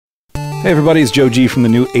Hey everybody, it's Joe G from the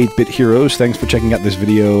new 8-Bit Heroes. Thanks for checking out this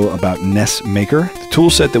video about NESmaker, the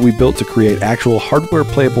tool set that we built to create actual hardware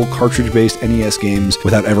playable cartridge-based NES games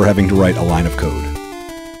without ever having to write a line of code.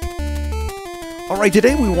 Alright,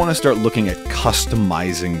 today we want to start looking at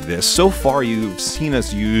customizing this. So far you've seen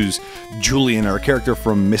us use Julian, our character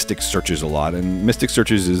from Mystic Searches, a lot, and Mystic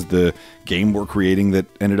Searches is the game we're creating that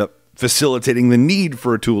ended up facilitating the need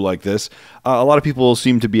for a tool like this. A lot of people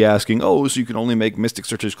seem to be asking, oh, so you can only make Mystic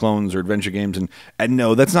Searches clones or adventure games, and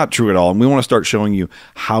no, that's not true at all. And we want to start showing you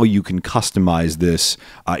how you can customize this,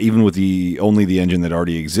 even with only the engine that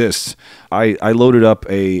already exists. I loaded up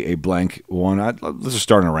a blank one. Let's just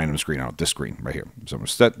start on a random screen, this screen right here. So I'm going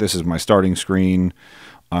to set this as my starting screen.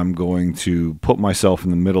 I'm going to put myself in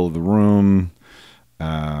the middle of the room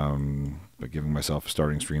by giving myself a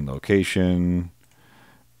starting screen location.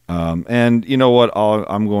 And you know what?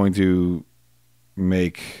 I'm going to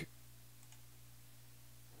make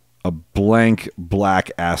a blank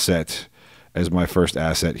black asset as my first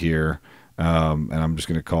asset here, and I'm just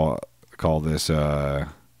going to call this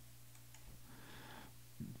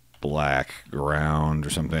black ground or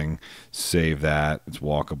something. Save that. It's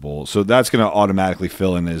walkable. So that's going to automatically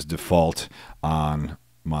fill in as default on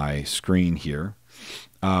my screen here.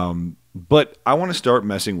 But I want to start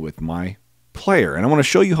messing with my player, and I want to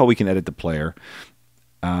show you how we can edit the player.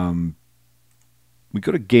 We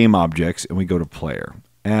go to game objects and we go to player,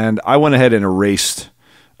 and I went ahead and erased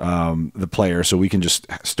the player so we can just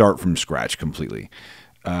start from scratch completely.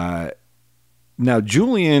 Now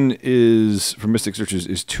Julian is, from Mystic Searches,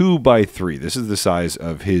 is 2 by 3. This is the size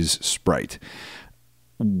of his sprite.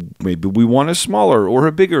 Maybe we want a smaller or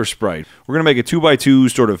a bigger sprite. We're going to make a 2 by 2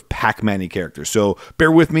 sort of Pac-Man-y character. So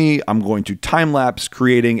bear with me. I'm going to time-lapse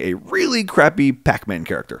creating a really crappy Pac-Man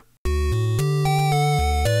character.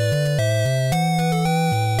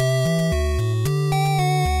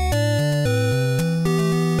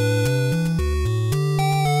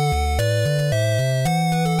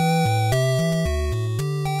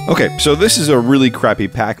 Okay, so this is a really crappy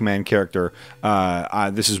Pac-Man character.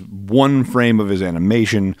 This is one frame of his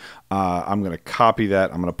animation. I'm going to copy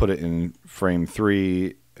that. I'm going to put it in frame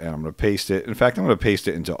 3, and I'm going to paste it. In fact, I'm going to paste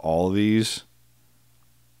it into all of these.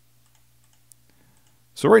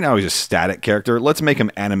 So right now he's a static character. Let's make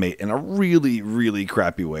him animate in a really, really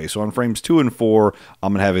crappy way. So on frames 2 and 4,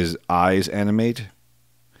 I'm going to have his eyes animate.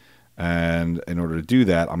 And in order to do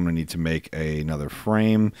that, I'm going to need to make another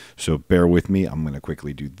frame. So bear with me. I'm going to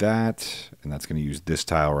quickly do that. And that's going to use this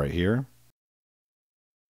tile right here.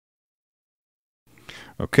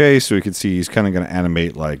 Okay, so you can see he's kind of going to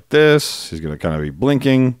animate like this. He's going to kind of be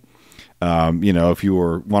blinking. You know, if you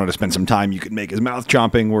wanted to spend some time, you could make his mouth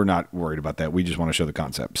chomping. We're not worried about that. We just want to show the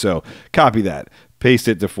concept. So copy that, paste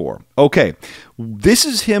it to 4. Okay, this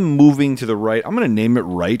is him moving to the right. I'm going to name it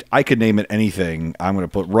right. I could name it anything. I'm going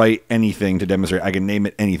to put right anything to demonstrate. I can name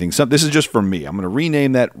it anything. So this is just for me. I'm going to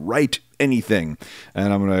rename that right anything.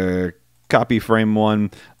 And I'm going to copy frame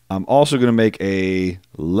 1. I'm also going to make a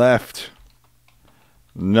left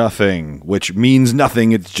nothing, which means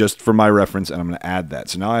nothing. It's just for my reference, and I'm going to add that.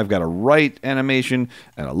 So now I've got a right animation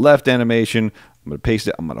and a left animation. I'm going to paste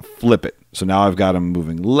it. I'm going to flip it. So now I've got him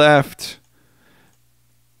moving left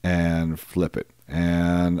and flip it.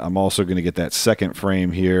 And I'm also going to get that second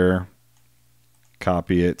frame here,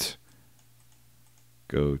 copy it,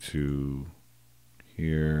 go to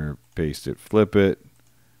here, paste it, flip it,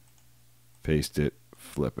 paste it,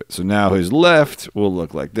 flip it. So now his left will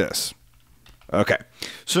look like this. Okay,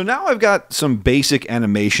 so now I've got some basic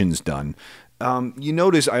animations done. You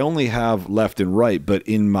notice I only have left and right, but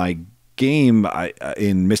in my game,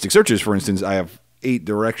 in Mystic Searches, for instance, I have 8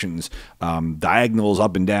 directions, diagonals,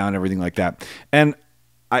 up and down, everything like that. And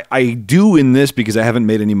I do in this because I haven't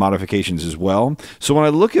made any modifications as well. So when I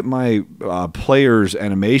look at my player's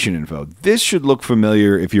animation info, this should look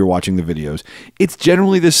familiar if you're watching the videos. It's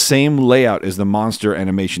generally the same layout as the monster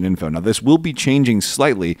animation info. Now this will be changing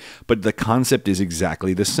slightly, but the concept is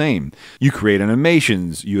exactly the same. You create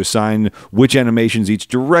animations, you assign which animations each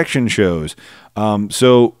direction shows.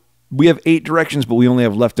 So we have 8 directions, but we only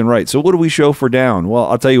have left and right. So what do we show for down? Well,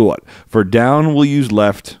 I'll tell you what. For down, we'll use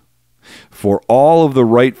left. For all of the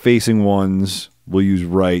right-facing ones, we'll use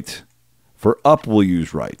right. For up, we'll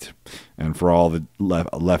use right. And for all the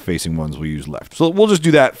left-facing ones, we'll use left. So we'll just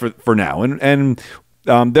do that for now. And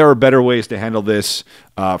there are better ways to handle this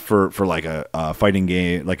for like a fighting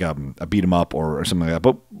game, like a beat-em-up or something like that.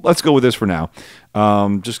 But let's go with this for now,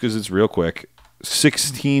 just because it's real quick.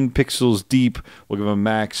 16 pixels deep. We'll give him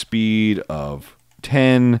max speed of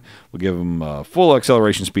 10. We'll give him full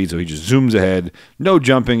acceleration speed, so he just zooms ahead. No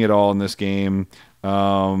jumping at all in this game.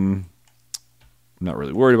 I'm not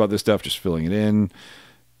really worried about this stuff, just filling it in.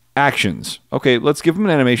 Actions. Okay, let's give him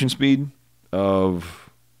an animation speed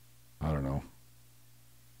of, I don't know,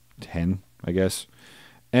 10, I guess.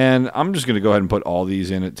 And I'm just going to go ahead and put all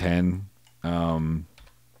these in at 10,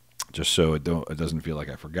 just so it doesn't feel like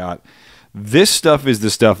I forgot. This stuff is the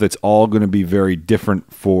stuff that's all going to be very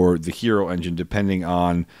different for the Hero engine depending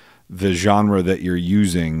on the genre that you're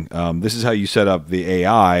using. This is how you set up the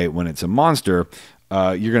AI when it's a monster.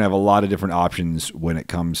 You're going to have a lot of different options when it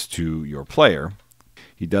comes to your player.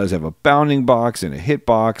 He does have a bounding box and a hit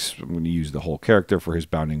box. I'm going to use the whole character for his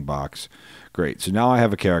bounding box. Great. So now I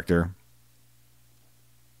have a character.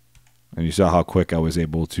 And you saw how quick I was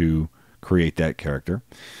able to create that character.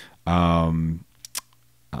 And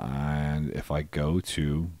if I go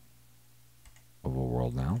to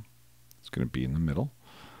Overworld now, it's going to be in the middle.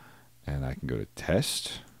 And I can go to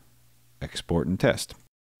Test, Export, and Test.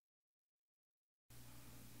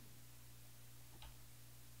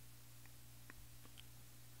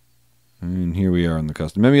 And here we are in the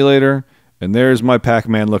custom emulator. And there's my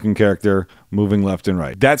Pac-Man looking character moving left and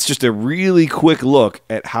right. That's just a really quick look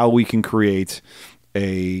at how we can create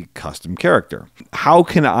a custom character. How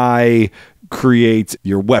can I create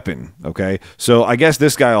your weapon? Okay, so I guess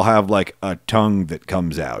this guy will have like a tongue that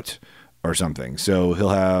comes out or something. So he'll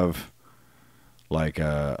have like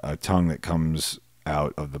a tongue that comes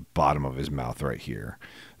out of the bottom of his mouth right here.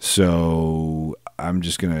 So I'm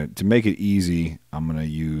just gonna, to make it easy, I'm gonna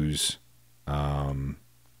use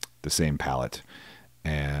the same palette,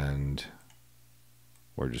 and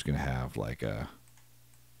we're just gonna have like a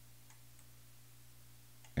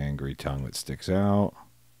angry tongue that sticks out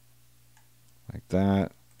like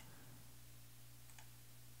that.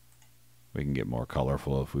 We can get more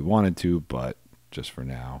colorful if we wanted to, but just for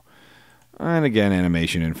now. And again,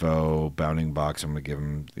 animation info, bounding box. I'm gonna give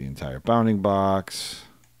him the entire bounding box.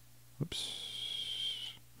 Oops.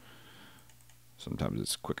 Sometimes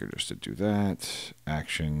it's quicker just to do that.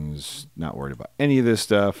 Actions, not worried about any of this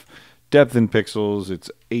stuff. Depth in pixels, it's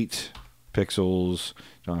 8 pixels.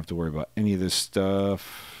 Don't have to worry about any of this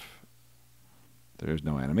stuff. There's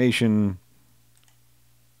no animation.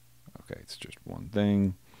 Okay, it's just one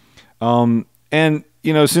thing. And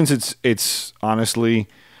you know, since it's honestly,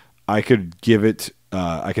 I could give it,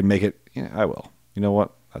 I could make it, yeah, I will. You know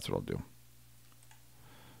what? That's what I'll do.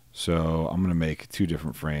 So I'm going to make 2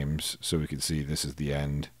 different frames so we can see this is the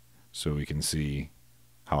end, so we can see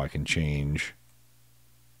how I can change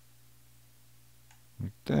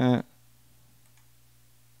like that.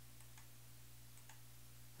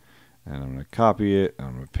 And I'm going to copy it, and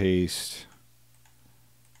I'm going to paste,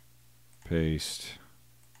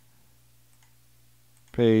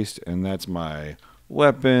 and that's my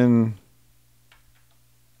weapon.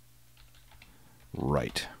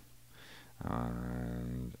 Right.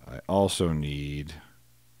 And I also need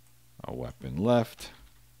a weapon left.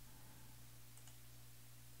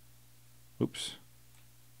 Oops.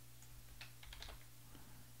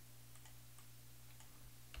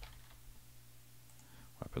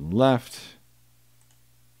 Weapon left.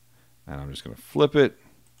 And I'm just going to flip it.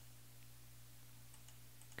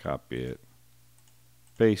 Copy it.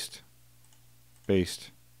 Paste. Paste.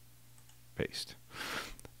 Paste.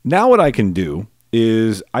 Now what I can do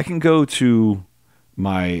is I can go to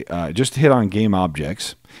my, just hit on game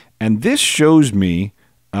objects, and this shows me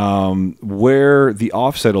where the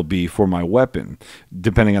offset will be for my weapon,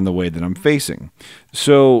 depending on the way that I'm facing.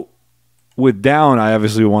 So with down, I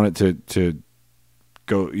obviously want it to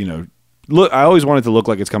go, you know, look, I always want it to look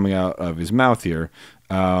like it's coming out of his mouth here.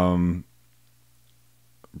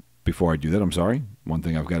 Before I do that, I'm sorry, one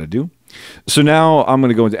thing I've got to do. So now I'm going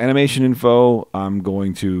to go into animation info. I'm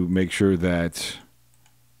going to make sure that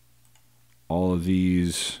all of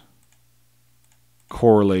these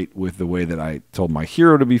correlate with the way that I told my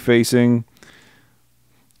hero to be facing.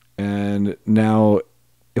 And now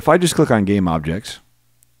if I just click on game objects,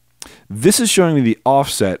 this is showing me the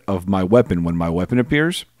offset of my weapon when my weapon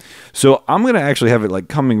appears. So I'm going to actually have it like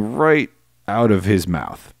coming right out of his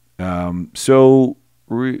mouth.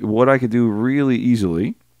 What I could do really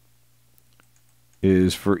easily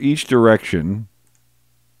is for each direction,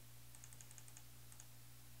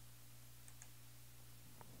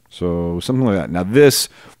 so something like that. Now this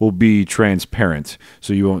will be transparent,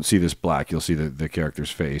 so you won't see this black. You'll see the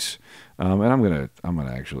character's face. And I'm gonna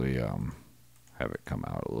actually have it come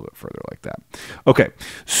out a little bit further like that. Okay,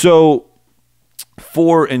 so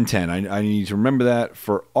 4 and 10. I need to remember that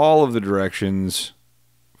for all of the directions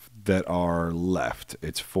that are left.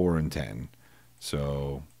 It's 4 and 10.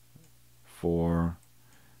 So 4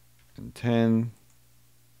 and 10.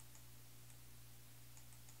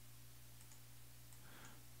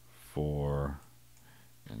 4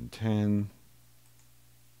 and 10,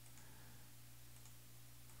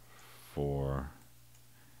 4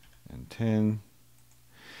 and 10.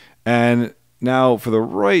 And now for the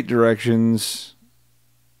right directions,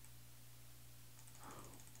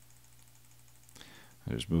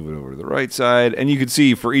 I just move it over to the right side, and you can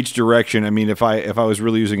see for each direction. I mean, if I was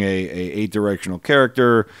really using a 8-directional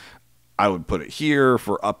character, I would put it here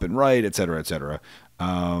for up and right, etc., etc.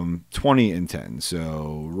 20 and 10.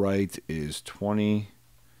 So right is 20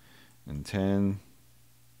 and 10.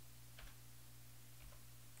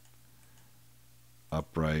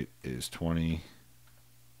 Upright is 20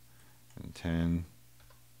 and 10.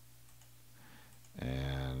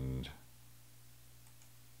 And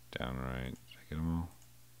downright. Did I get them all?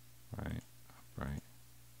 Right, upright.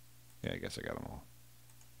 Yeah, I guess I got them all.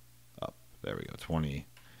 Up. There we go. 20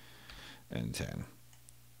 and 10.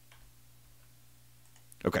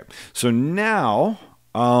 Okay, so now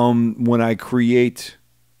when I create,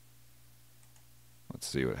 let's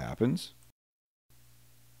see what happens.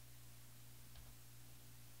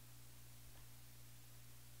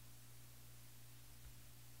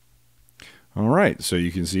 All right, so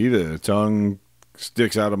you can see the tongue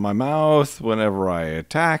sticks out of my mouth whenever I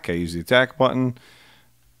attack. I use the attack button.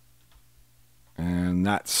 And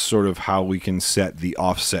that's sort of how we can set the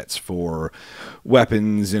offsets for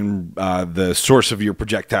weapons and the source of your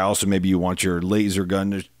projectile. So maybe you want your laser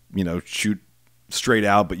gun to, you know, shoot straight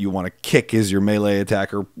out, but you want to kick as your melee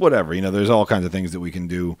attack or whatever. You know, there's all kinds of things that we can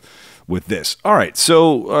do with this. All right,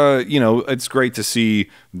 so, you know, it's great to see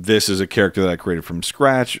this as a character that I created from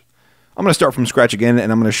scratch. I'm going to start from scratch again,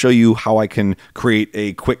 and I'm going to show you how I can create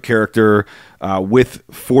a quick character with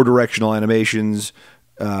 4-directional animations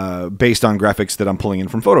based on graphics that I'm pulling in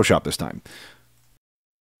from Photoshop this time.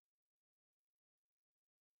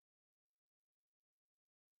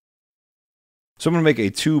 So I'm going to make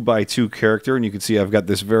a 2x2 character, and you can see I've got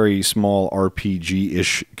this very small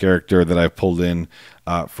RPG-ish character that I've pulled in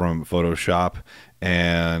from Photoshop,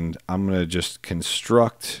 and I'm going to just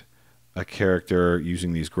construct a character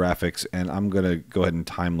using these graphics, and I'm going to go ahead and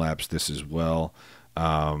time-lapse this as well.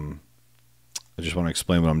 I just want to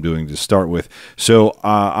explain what I'm doing to start with. So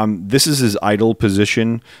this is his idle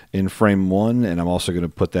position in frame 1, and I'm also going to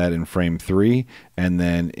put that in frame 3, and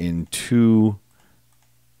then in 2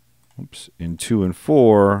 and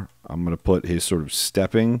 4, I'm going to put his sort of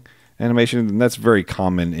stepping animation, and that's very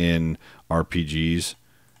common in RPGs.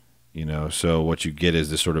 You know, so what you get is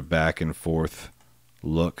this sort of back and forth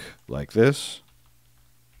look like this.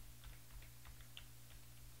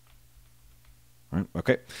 All right,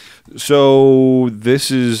 okay, so this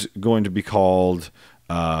is going to be called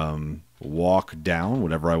walk down,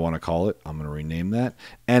 whatever I want to call it. I'm going to rename that,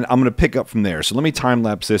 and I'm going to pick up from there. So let me time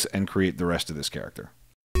lapse this and create the rest of this character.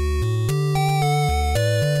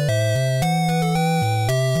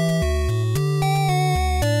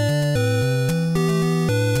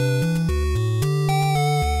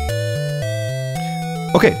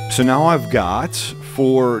 Okay, so now I've got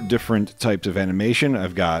 4 different types of animation.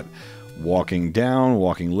 I've got walking down,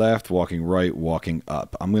 walking left, walking right, walking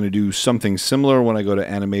up. I'm going to do something similar when I go to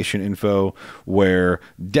animation info, where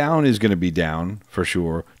down is going to be down for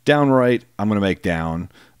sure. Down right, I'm going to make down.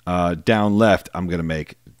 Down left, I'm going to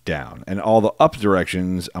make down. And all the up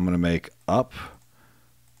directions, I'm going to make up,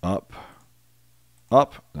 up,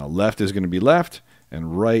 up. Now left is going to be left,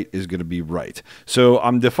 and right is going to be right. So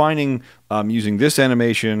I'm defining using this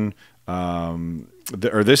animation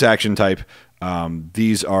or this action type.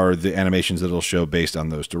 These are the animations that it'll show based on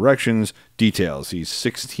those directions. Details. He's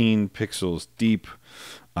 16 pixels deep.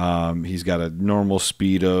 He's got a normal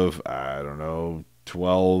speed of, I don't know,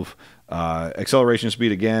 12. Acceleration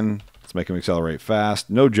speed, again, let's make him accelerate fast.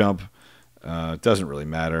 No jump. Doesn't really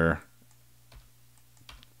matter.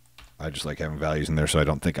 I just like having values in there so I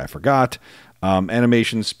don't think I forgot.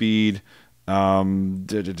 Animation speed. I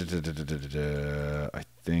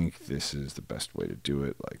think this is the best way to do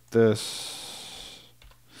it, like this.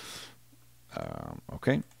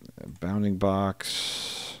 Okay, bounding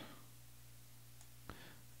box.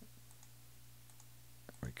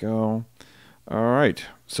 There we go. All right,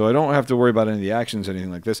 so I don't have to worry about any of the actions,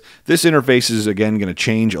 anything like this. This interface is, again, going to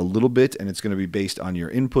change a little bit, and it's going to be based on your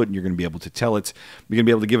input, and you're going to be able to tell it. You're going to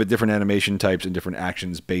be able to give it different animation types and different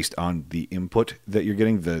actions based on the input that you're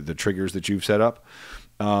getting, the triggers that you've set up.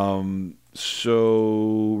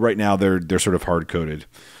 So right now they're sort of hard-coded.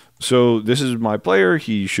 So this is my player.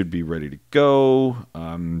 He should be ready to go.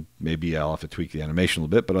 Maybe I'll have to tweak the animation a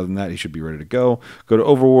little bit, but other than that, he should be ready to go. Go to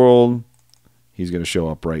Overworld. He's going to show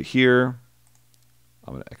up right here.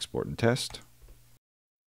 I'm going to export and test.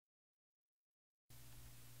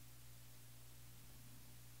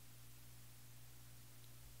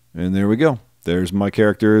 And there we go. There's my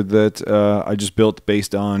character that I just built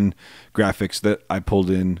based on graphics that I pulled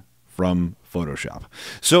in from Photoshop.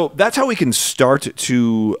 So that's how we can start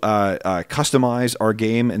to customize our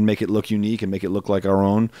game and make it look unique and make it look like our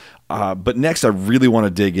own. But next, I really want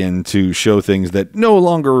to dig in to show things that no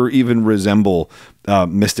longer even resemble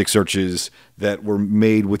Mystic searches that were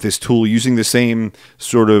made with this tool using the same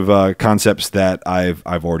sort of concepts that I've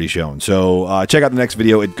already shown. So check out the next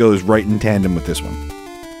video. It goes right in tandem with this one.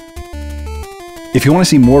 If you want to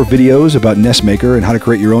see more videos about NESmaker and how to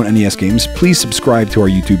create your own NES games, please subscribe to our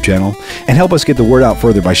YouTube channel and help us get the word out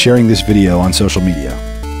further by sharing this video on social media.